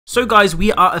So guys,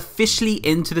 we are officially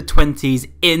into the 20s,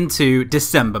 into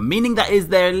December, meaning that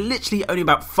there are literally only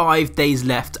about 5 days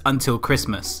left until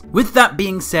Christmas. With that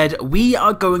being said, we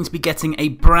are going to be getting a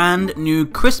brand new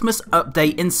Christmas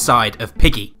update inside of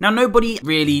Piggy. Now nobody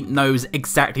really knows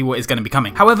exactly what is going to be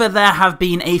coming. However, there have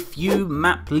been a few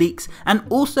map leaks and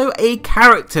also a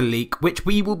character leak which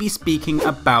we will be speaking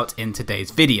about in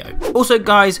today's video. Also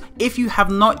guys, if you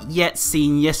have not yet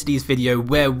seen yesterday's video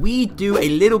where we do a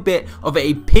little bit of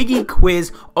a Piggy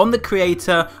quiz on the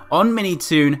creator on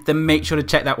Minitoon, then make sure to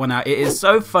check that one out. It is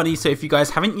so funny, so if you guys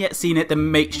haven't yet seen it,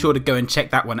 then make sure to go and check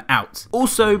that one out.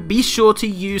 Also, be sure to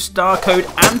use star code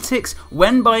Antixx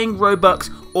when buying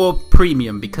Robux or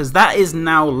Premium, because that is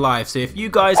now live. So if you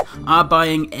guys are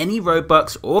buying any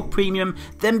Robux or Premium,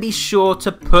 then be sure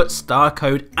to put star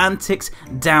code Antixx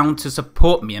down to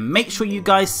support me, and make sure you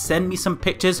guys send me some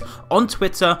pictures on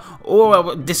Twitter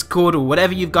or Discord or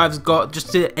whatever you guys got,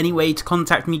 just any way to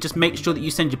contact me. Just make sure that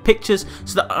you send your pictures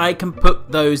so that I can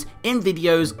put those in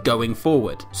videos going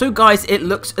forward. So guys, it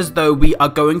looks as though we are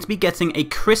going to be getting a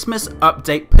Christmas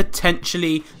update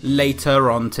potentially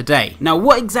later on today. Now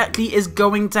what exactly is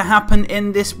going to happen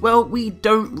in this? Well, we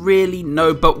don't really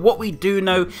know, but what we do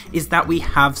know is that we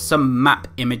have some map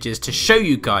images to show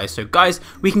you guys. So guys,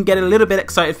 we can get a little bit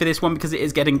excited for this one because it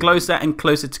is getting closer and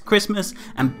closer to Christmas,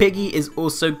 and Piggy is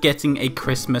also getting a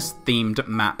Christmas themed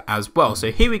map as well.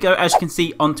 So here we go. As you can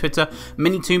see on Twitter,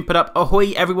 Minitoon put up,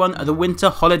 "Ahoy everyone, the winter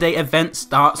holiday event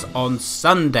starts on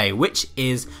Sunday," which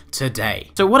is today.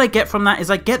 So what I get from that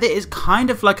is I get that it's kind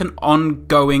of like an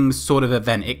ongoing sort of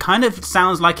event. It kind of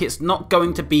sounds like it's not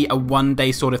going to be a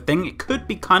one-day sort of thing. It could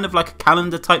be kind of like a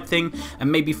calendar type thing,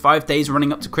 and maybe 5 days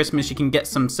running up to Christmas you can get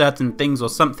some certain things or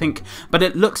something, but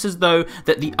it looks as though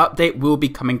that the update will be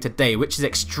coming today, which is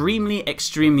extremely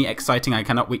exciting. I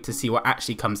cannot wait to see what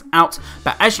actually comes out.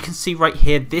 But as you can see right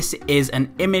here, this is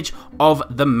an image of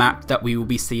the map that we will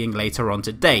be seeing later on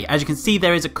today. As you can see,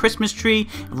 there is a Christmas tree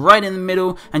right in the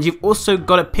middle, and you've also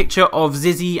got a picture of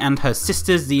Zizzy and her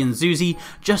sisters, Z and Zuzi,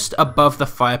 just above the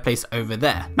fireplace over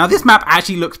there. Now this map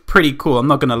actually looks pretty cool, I'm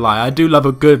not gonna lie. I do love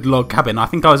a good log cabin. I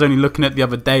think I was only looking at the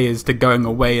other day as to going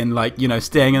away and, like, you know,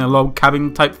 staying in a log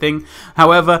cabin type thing.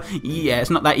 However, yeah, it's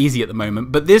not that easy at the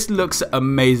moment, but this looks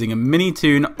amazing. And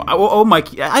Minitoon, oh my,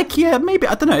 IKEA, maybe,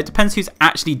 I don't know, it depends who's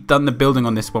actually done the building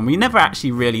on this one. We never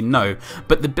actually really know,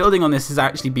 but the building on this has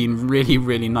actually been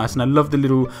really nice, and I love the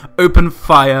little open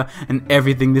fire and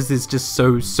everything. This is just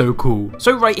so cool.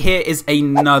 So right here is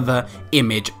another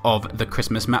image of the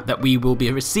Christmas map that we will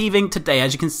be receiving today.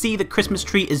 As you can see, the Christmas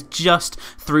tree is just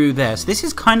through there. So this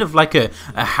is kind of like a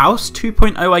house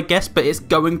 2.0, I guess, but it's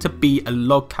going to be a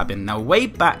log cabin. Now way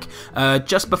back,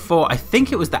 just before, I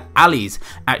think it was the alleys,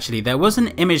 actually, there was an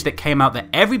image that came out that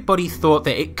everybody thought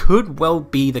that it could well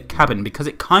be the cabin, because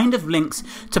it kind of links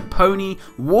to Pony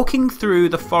walking through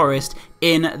the forest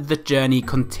in the Journey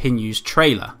Continues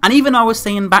trailer. And even I was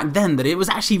saying back then that it was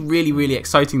actually really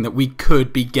exciting that we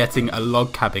could be getting a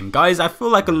log cabin. Guys, I feel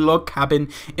like a log cabin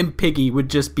in Piggy would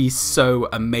just be so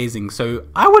amazing. So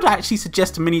I would actually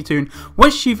suggest to Minitoon,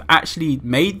 once you've actually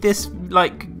made this,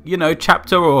 like, you know,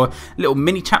 chapter or little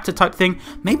mini chapter type thing,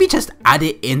 maybe just add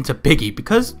it into Piggy,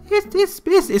 because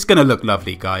it's gonna look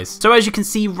lovely, guys. So as you can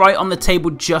see right on the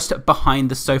table just behind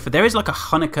the sofa, there is like a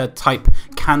Hanukkah type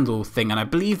candle thing, and I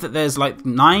believe that there's like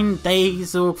 9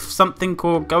 days or something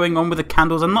going on with the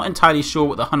candles. I'm not entirely sure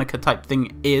what the Hanukkah type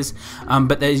thing is,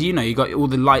 but there's, you know, you got all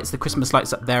the lights, the Christmas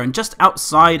lights up there, and just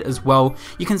outside as well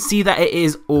you can see that it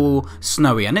is all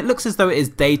snowy, and it looks as though it is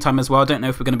daytime as well. I don't know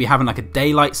if we're going to be having like a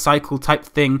daylight cycle type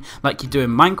thing like you do in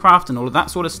Minecraft and all of that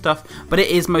sort of stuff, but it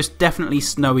is most definitely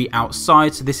snowy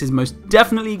outside, so this is most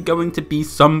definitely going to be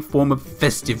some form of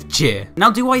festive cheer.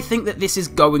 Now do I think that this is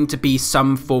going to be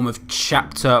some form of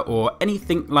chapter or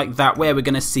anything like that where we're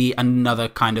going to see another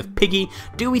kind of Piggy?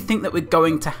 Do we think that we're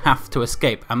going to have to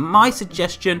escape? And my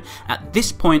suggestion at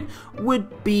this point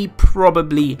would be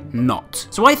probably not.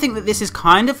 So I think that this is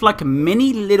kind of like a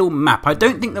mini little map. I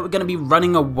don't think that we're going to be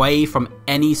running away from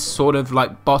any sort of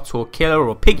like bot or killer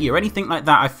or Piggy or anything like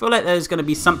that. I feel like there's going to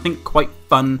be something quite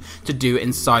fun to do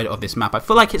inside of this map. I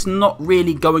feel like it's not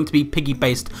really going to be Piggy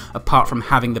based apart from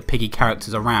having the Piggy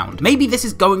characters around. Maybe this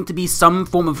is going to be some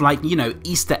form of, like, you know,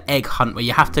 Easter egg hunt where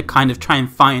you have to kind of try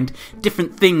and find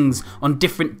different things on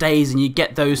different days, and you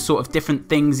get those sort of different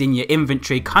things in your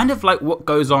inventory, kind of like what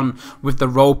goes on with the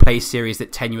roleplay series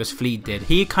that Tenuous Flea did.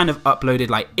 He kind of uploaded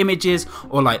like images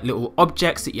or like little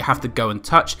objects that you have to go and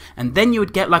touch, and then you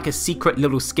would get like a secret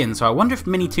little skin. So I wonder if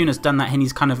Mini Toon has done that, and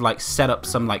he's kind of like set up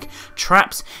some like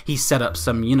traps. He's set up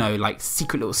some, you know, like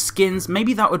secret little skins.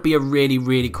 Maybe that would be a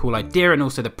really cool idea, and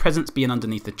also the presents being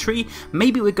underneath the tree.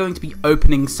 Maybe we're going to be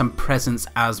opening some presents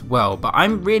as well, but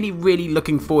I'm really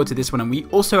looking forward to this one. And we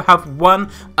also have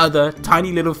one other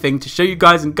tiny little thing to show you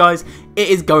guys, and guys, it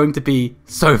is going to be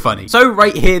so funny. So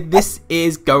right here, this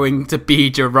is going to be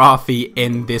Giraffe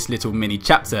in this little mini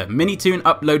chapter. Mini Toon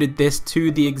uploaded this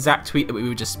to the exact tweet that we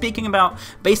were just speaking about,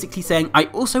 basically saying, I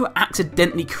also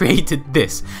accidentally created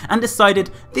this and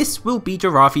decided this will be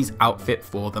Giraffe's outfit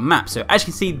for the map. So as you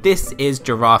can see, this is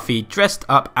Giraffe dressed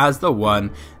up as the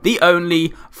one, the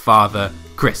only Father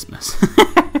Christmas.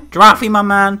 Giraffe, my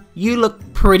man, you look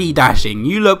pretty dashing.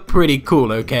 You look pretty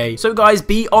cool, okay? So guys,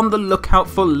 be on the lookout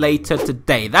for later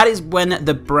today. That is when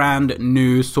the brand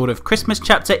new sort of Christmas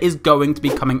chapter is going to be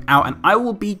coming out, and I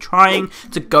will be trying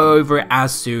to go over it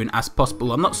as soon as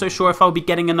possible. I'm not so sure if I'll be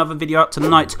getting another video out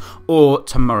tonight or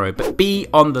tomorrow, but be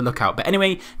on the lookout. But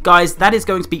anyway, guys, that is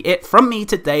going to be it from me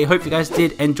today. Hope you guys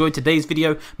did enjoy today's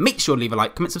video. Make sure to leave a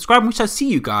like, comment, subscribe, and we shall see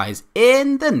you guys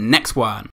in the next one.